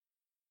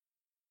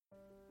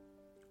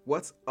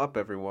What's up,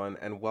 everyone,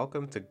 and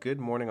welcome to Good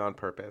Morning on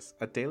Purpose,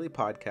 a daily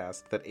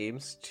podcast that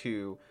aims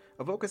to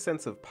evoke a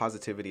sense of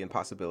positivity and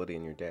possibility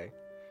in your day.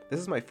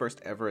 This is my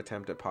first ever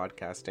attempt at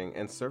podcasting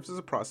and serves as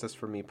a process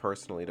for me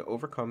personally to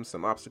overcome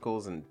some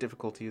obstacles and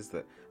difficulties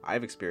that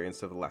I've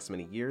experienced over the last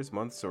many years,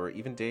 months, or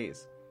even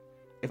days.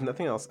 If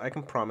nothing else, I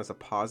can promise a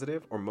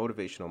positive or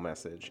motivational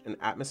message, an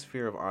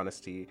atmosphere of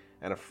honesty,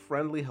 and a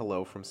friendly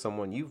hello from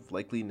someone you've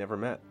likely never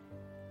met.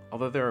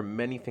 Although there are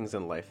many things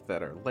in life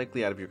that are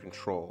likely out of your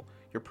control,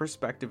 your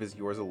perspective is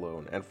yours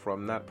alone, and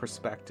from that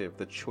perspective,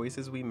 the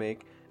choices we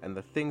make and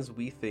the things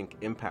we think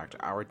impact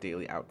our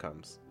daily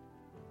outcomes.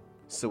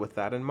 So with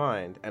that in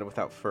mind, and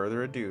without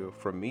further ado,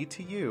 from me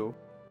to you,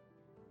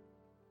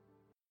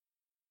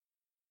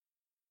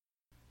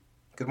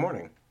 good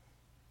morning.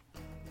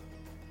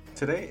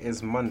 Today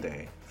is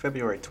Monday,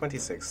 February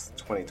 26th,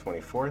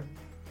 2024,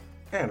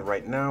 and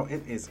right now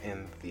it is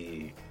in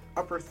the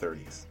upper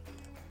 30s.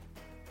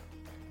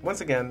 Once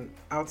again,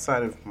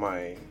 outside of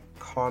my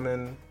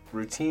common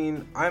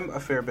routine, I'm a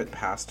fair bit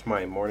past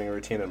my morning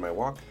routine and my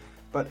walk,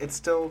 but it's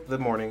still the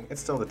morning,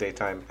 it's still the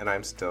daytime, and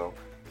I'm still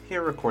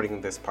here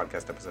recording this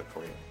podcast episode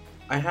for you.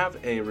 I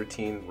have a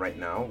routine right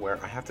now where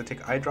I have to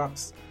take eye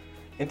drops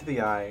into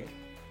the eye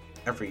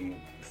every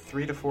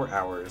 3 to 4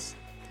 hours,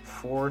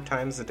 4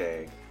 times a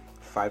day,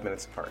 5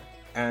 minutes apart.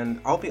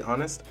 And I'll be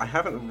honest, I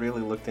haven't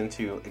really looked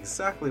into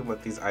exactly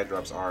what these eye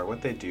drops are,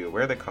 what they do,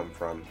 where they come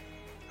from.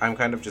 I'm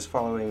kind of just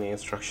following the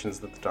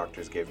instructions that the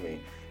doctors gave me,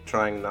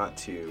 trying not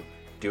to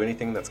do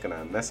anything that's going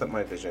to mess up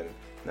my vision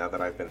now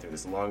that I've been through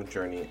this long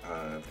journey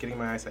of getting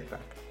my eyesight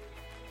back.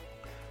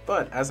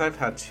 But as I've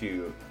had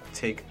to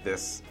take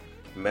this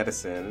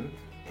medicine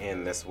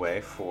in this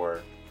way for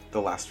the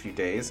last few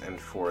days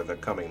and for the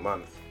coming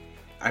month,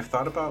 I've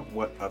thought about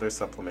what other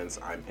supplements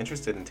I'm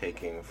interested in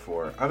taking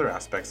for other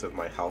aspects of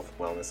my health,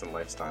 wellness, and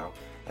lifestyle,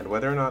 and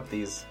whether or not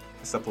these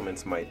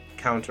supplements might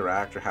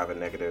counteract or have a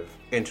negative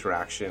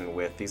interaction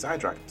with these eye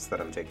drops that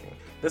I'm taking.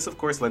 This, of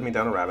course, led me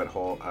down a rabbit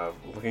hole of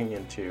looking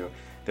into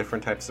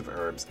different types of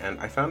herbs, and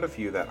I found a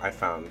few that I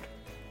found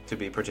to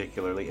be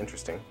particularly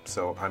interesting,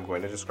 so I'm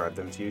going to describe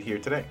them to you here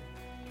today.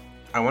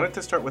 I wanted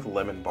to start with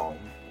lemon balm,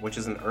 which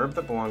is an herb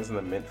that belongs in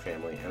the mint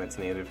family, and it's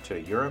native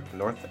to Europe,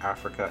 North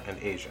Africa, and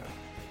Asia.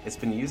 It's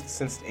been used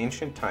since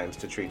ancient times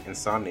to treat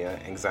insomnia,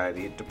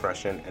 anxiety,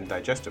 depression, and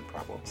digestive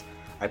problems.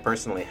 I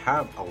personally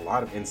have a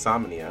lot of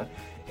insomnia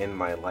in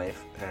my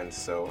life, and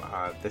so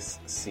this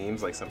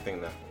seems like something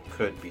that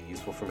could be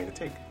useful for me to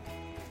take.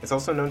 It's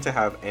also known to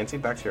have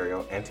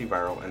antibacterial,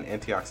 antiviral, and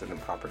antioxidant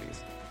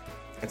properties.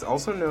 It's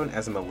also known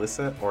as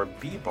Melissa or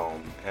bee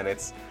balm, and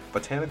its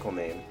botanical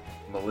name,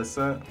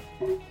 Melissa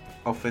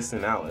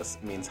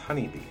officinalis, means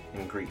honeybee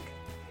in Greek.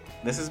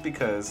 This is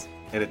because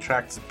it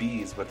attracts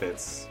bees with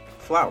its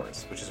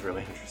flowers, which is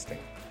really interesting.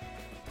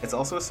 It's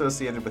also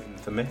associated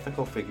with the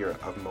mythical figure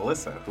of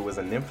Melissa, who was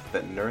a nymph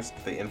that nursed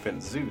the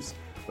infant Zeus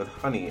with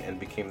honey and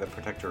became the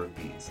protector of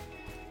bees.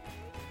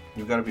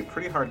 You've got to be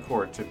pretty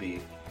hardcore to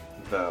be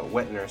the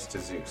wet nurse to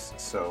Zeus,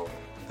 so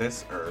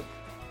this herb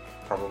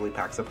probably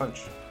packs a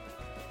punch.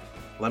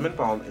 Lemon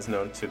balm is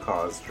known to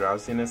cause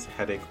drowsiness,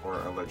 headache, or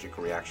allergic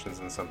reactions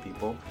in some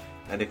people,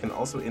 and it can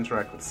also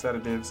interact with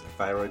sedatives,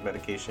 thyroid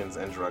medications,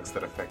 and drugs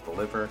that affect the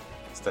liver,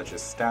 such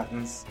as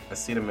statins,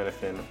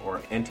 acetaminophen, or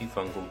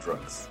antifungal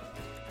drugs.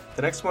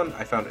 The next one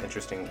I found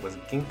interesting was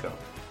ginkgo.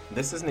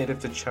 This is native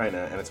to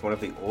China, and it's one of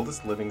the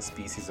oldest living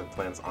species of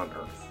plants on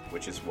Earth,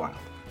 which is wild.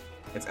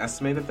 It's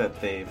estimated that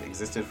they've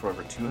existed for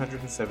over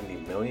 270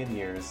 million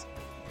years,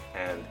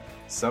 and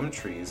some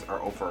trees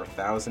are over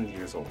 1,000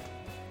 years old.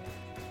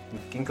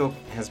 Ginkgo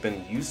has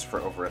been used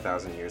for over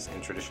 1,000 years in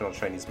traditional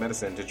Chinese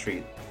medicine to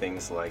treat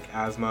things like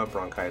asthma,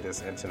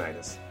 bronchitis, and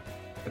tinnitus.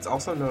 It's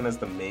also known as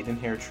the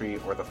maidenhair tree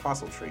or the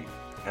fossil tree,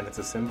 and it's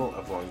a symbol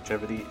of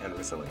longevity and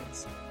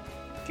resilience.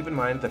 Keep in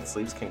mind that its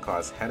leaves can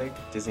cause headache,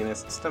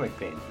 dizziness, stomach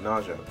pain,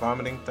 nausea,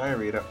 vomiting,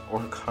 diarrhea,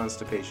 or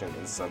constipation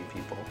in some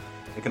people.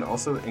 It can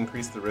also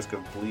increase the risk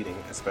of bleeding,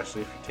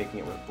 especially if you're taking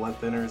it with blood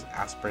thinners,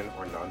 aspirin,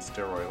 or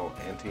non-steroidal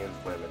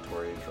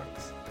anti-inflammatory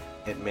drugs.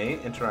 It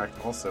may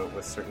interact also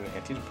with certain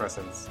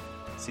antidepressants,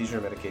 seizure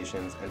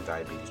medications, and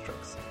diabetes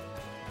drugs.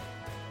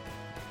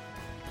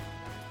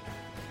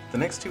 The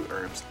next two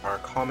herbs are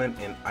common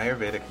in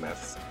Ayurvedic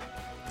medicine.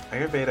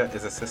 Ayurveda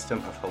is a system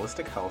of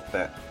holistic health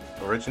that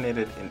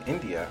originated in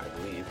India, I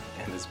believe,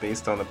 and is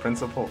based on the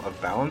principle of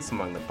balance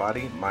among the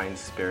body, mind,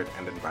 spirit,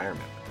 and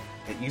environment.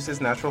 It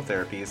uses natural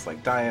therapies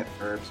like diet,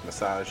 herbs,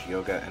 massage,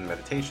 yoga, and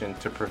meditation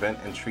to prevent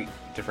and treat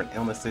different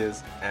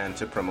illnesses and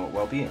to promote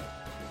well-being.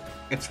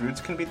 Its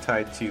roots can be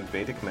tied to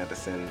Vedic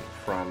medicine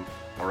from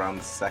around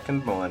the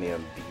 2nd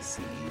millennium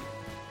BCE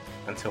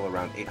until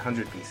around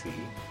 800 BCE.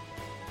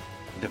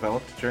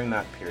 Developed during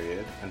that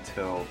period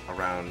until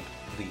around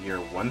the year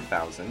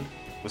 1000,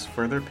 was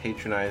further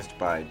patronized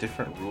by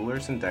different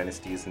rulers and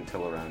dynasties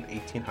until around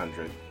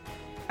 1800,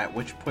 at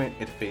which point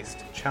it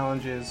faced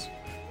challenges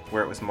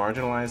where it was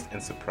marginalized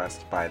and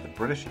suppressed by the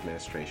British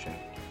administration,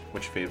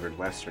 which favored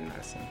Western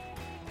medicine.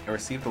 It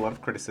received a lot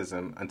of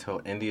criticism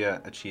until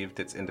India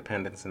achieved its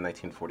independence in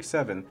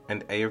 1947,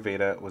 and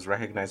Ayurveda was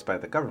recognized by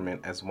the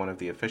government as one of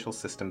the official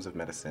systems of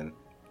medicine,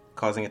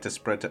 causing it to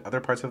spread to other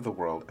parts of the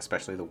world,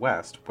 especially the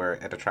West, where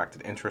it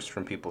attracted interest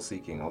from people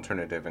seeking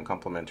alternative and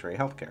complementary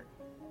healthcare.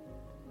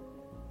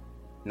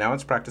 Now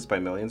it's practiced by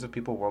millions of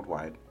people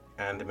worldwide,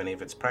 and many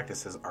of its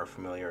practices are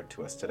familiar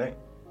to us today.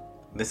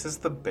 This is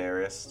the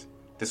barest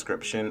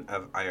description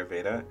of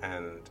Ayurveda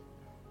and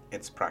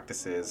its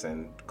practices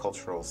and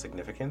cultural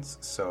significance,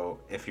 so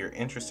if you're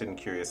interested and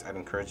curious, I'd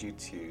encourage you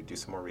to do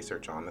some more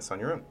research on this on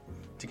your own.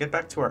 To get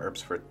back to our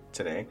herbs for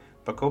today,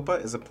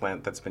 Bacopa is a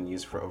plant that's been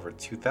used for over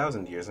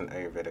 2,000 years in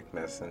Ayurvedic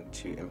medicine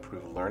to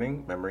improve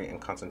learning, memory, and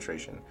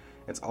concentration.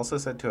 It's also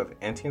said to have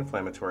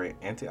anti-inflammatory,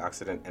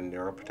 antioxidant, and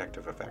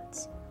neuroprotective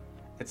effects.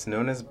 It's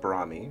known as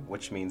Brahmi,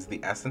 which means the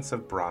essence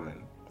of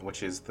Brahman,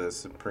 which is the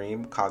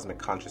supreme cosmic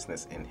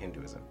consciousness in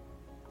Hinduism,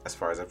 as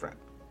far as I've read.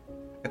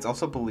 It's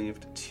also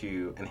believed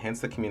to enhance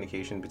the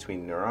communication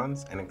between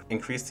neurons and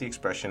increase the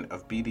expression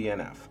of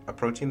BDNF, a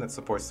protein that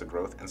supports the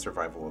growth and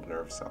survival of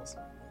nerve cells.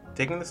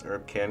 Taking this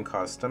herb can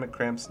cause stomach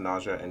cramps,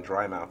 nausea, and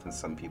dry mouth in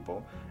some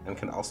people, and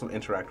can also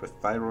interact with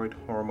thyroid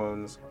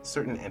hormones,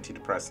 certain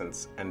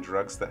antidepressants, and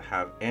drugs that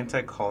have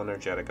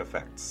anticholinergic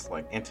effects,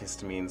 like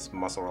antihistamines,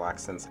 muscle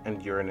relaxants,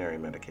 and urinary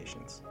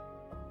medications.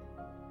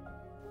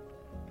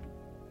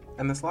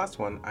 And this last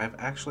one I've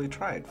actually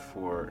tried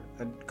for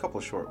a couple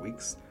of short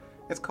weeks.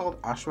 It's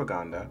called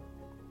ashwagandha,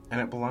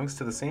 and it belongs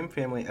to the same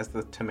family as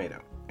the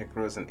tomato. It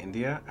grows in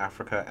India,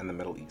 Africa, and the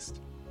Middle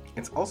East.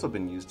 It's also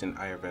been used in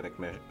Ayurvedic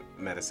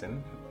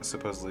medicine,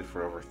 supposedly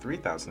for over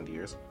 3,000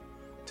 years,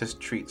 to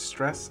treat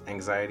stress,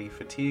 anxiety,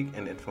 fatigue,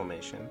 and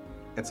inflammation.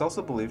 It's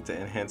also believed to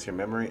enhance your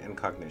memory and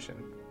cognition.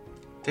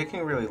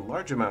 Taking really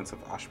large amounts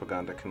of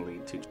ashwagandha can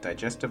lead to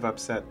digestive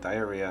upset,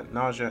 diarrhea,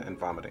 nausea, and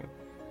vomiting.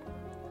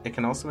 It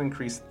can also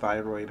increase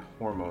thyroid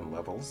hormone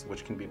levels,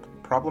 which can be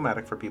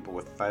problematic for people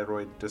with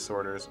thyroid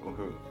disorders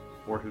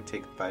or who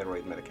take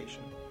thyroid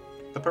medication.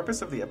 The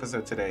purpose of the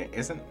episode today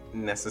isn't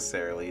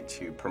necessarily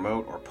to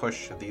promote or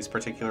push these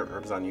particular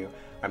herbs on you.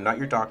 I'm not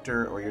your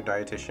doctor or your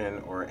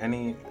dietitian or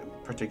any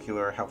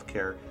particular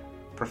healthcare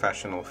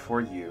professional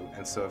for you,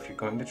 and so if you're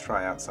going to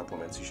try out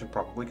supplements, you should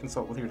probably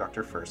consult with your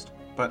doctor first.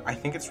 But I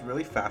think it's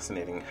really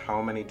fascinating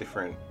how many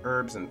different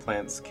herbs and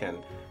plants can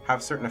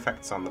have certain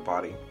effects on the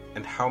body,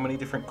 and how many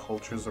different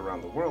cultures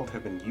around the world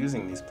have been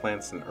using these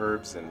plants and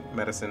herbs and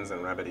medicines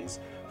and remedies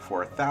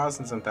for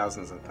thousands and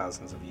thousands and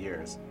thousands of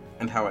years,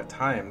 and how at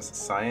times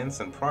science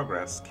and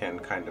progress can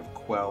kind of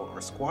quell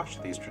or squash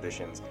these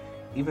traditions,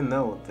 even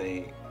though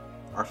they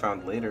are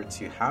found later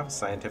to have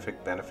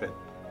scientific benefit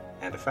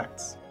and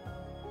effects.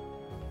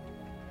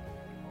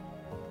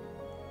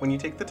 When you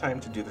take the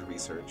time to do the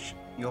research,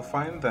 you'll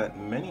find that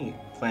many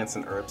plants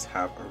and herbs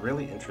have a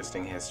really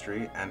interesting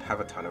history and have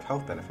a ton of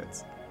health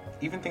benefits,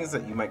 even things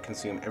that you might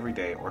consume every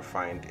day or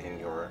find in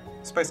your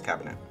spice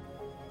cabinet.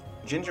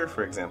 Ginger,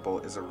 for example,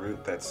 is a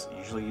root that's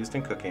usually used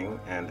in cooking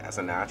and as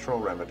a natural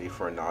remedy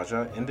for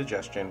nausea,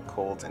 indigestion,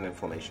 colds, and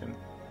inflammation.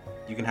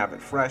 You can have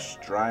it fresh,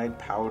 dried,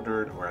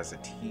 powdered, or as a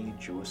tea,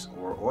 juice,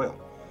 or oil.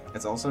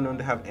 It's also known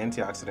to have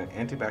antioxidant,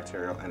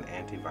 antibacterial, and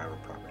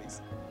antiviral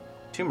properties.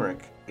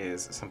 Turmeric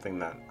is something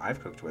that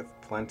I've cooked with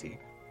plenty.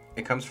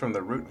 It comes from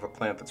the root of a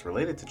plant that's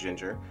related to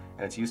ginger,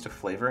 and it's used to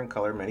flavor and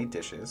color many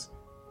dishes.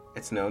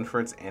 It's known for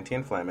its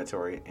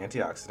anti-inflammatory,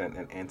 antioxidant,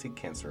 and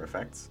anti-cancer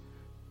effects.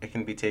 It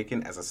can be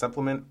taken as a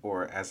supplement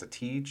or as a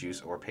tea,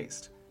 juice, or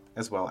paste,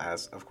 as well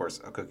as, of course,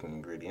 a cooking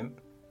ingredient.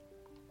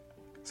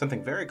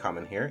 Something very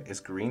common here is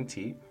green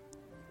tea.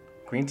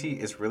 Green tea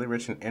is really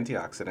rich in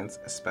antioxidants,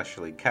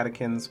 especially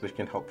catechins, which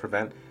can help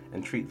prevent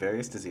and treat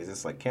various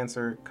diseases like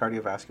cancer,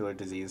 cardiovascular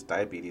disease,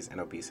 diabetes,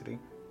 and obesity.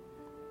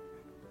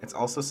 It's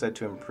also said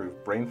to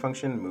improve brain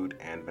function, mood,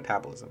 and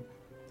metabolism.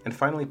 And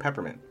finally,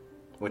 peppermint,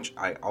 which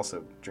I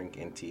also drink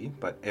in tea,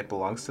 but it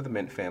belongs to the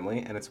mint family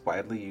and it's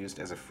widely used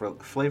as a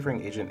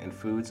flavoring agent in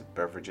foods,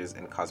 beverages,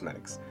 and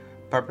cosmetics.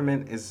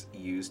 Peppermint is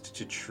used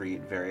to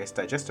treat various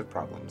digestive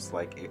problems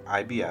like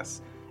IBS,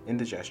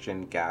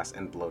 indigestion, gas,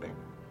 and bloating.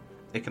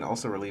 It can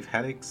also relieve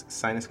headaches,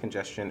 sinus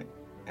congestion,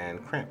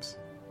 and cramps.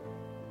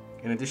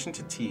 In addition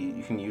to tea,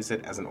 you can use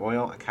it as an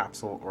oil, a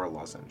capsule, or a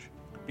lozenge.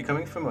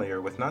 Becoming familiar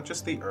with not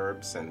just the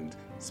herbs and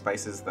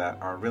spices that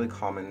are really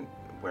common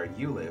where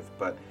you live,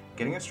 but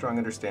getting a strong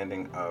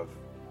understanding of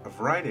a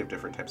variety of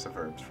different types of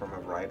herbs from a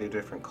variety of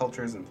different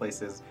cultures and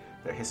places,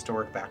 their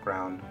historic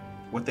background,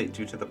 what they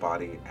do to the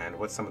body, and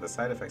what some of the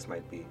side effects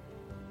might be,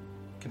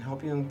 can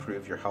help you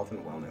improve your health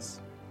and wellness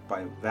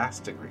by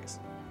vast degrees.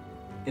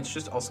 It's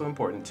just also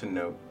important to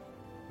note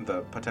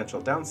the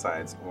potential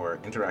downsides or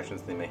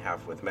interactions they may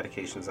have with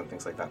medications and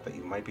things like that that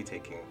you might be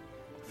taking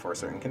for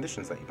certain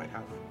conditions that you might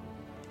have.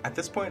 At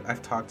this point,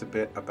 I've talked a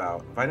bit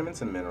about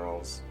vitamins and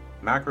minerals,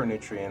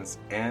 macronutrients,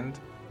 and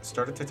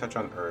started to touch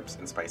on herbs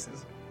and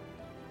spices.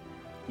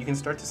 You can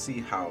start to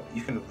see how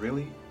you can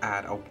really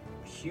add a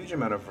huge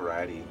amount of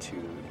variety to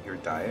your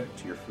diet,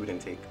 to your food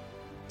intake,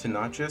 to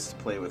not just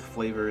play with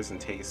flavors and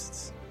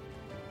tastes,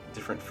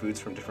 different foods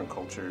from different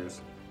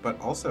cultures, but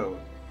also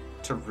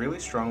to really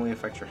strongly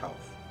affect your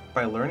health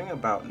by learning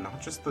about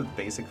not just the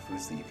basic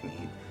foods that you can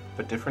eat,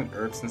 but different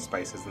herbs and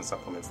spices and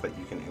supplements that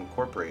you can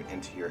incorporate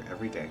into your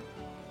everyday.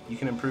 You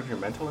can improve your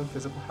mental and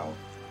physical health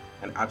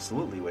and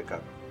absolutely wake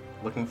up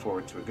looking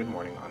forward to a good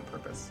morning on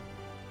purpose.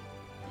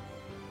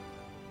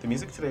 The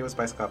music today was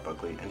by Scott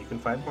Buckley, and you can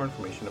find more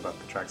information about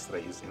the tracks that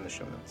I used in the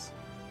show notes.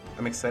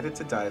 I'm excited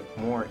to dive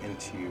more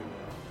into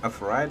a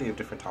variety of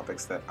different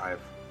topics that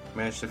I've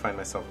managed to find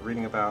myself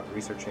reading about,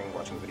 researching,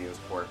 watching videos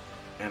for,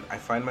 and I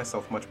find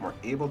myself much more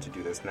able to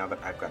do this now that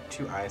I've got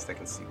two eyes that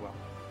can see well.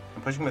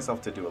 I'm pushing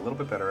myself to do a little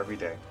bit better every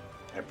day.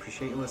 I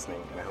appreciate you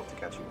listening, and I hope to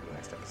catch you in the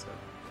next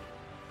episode.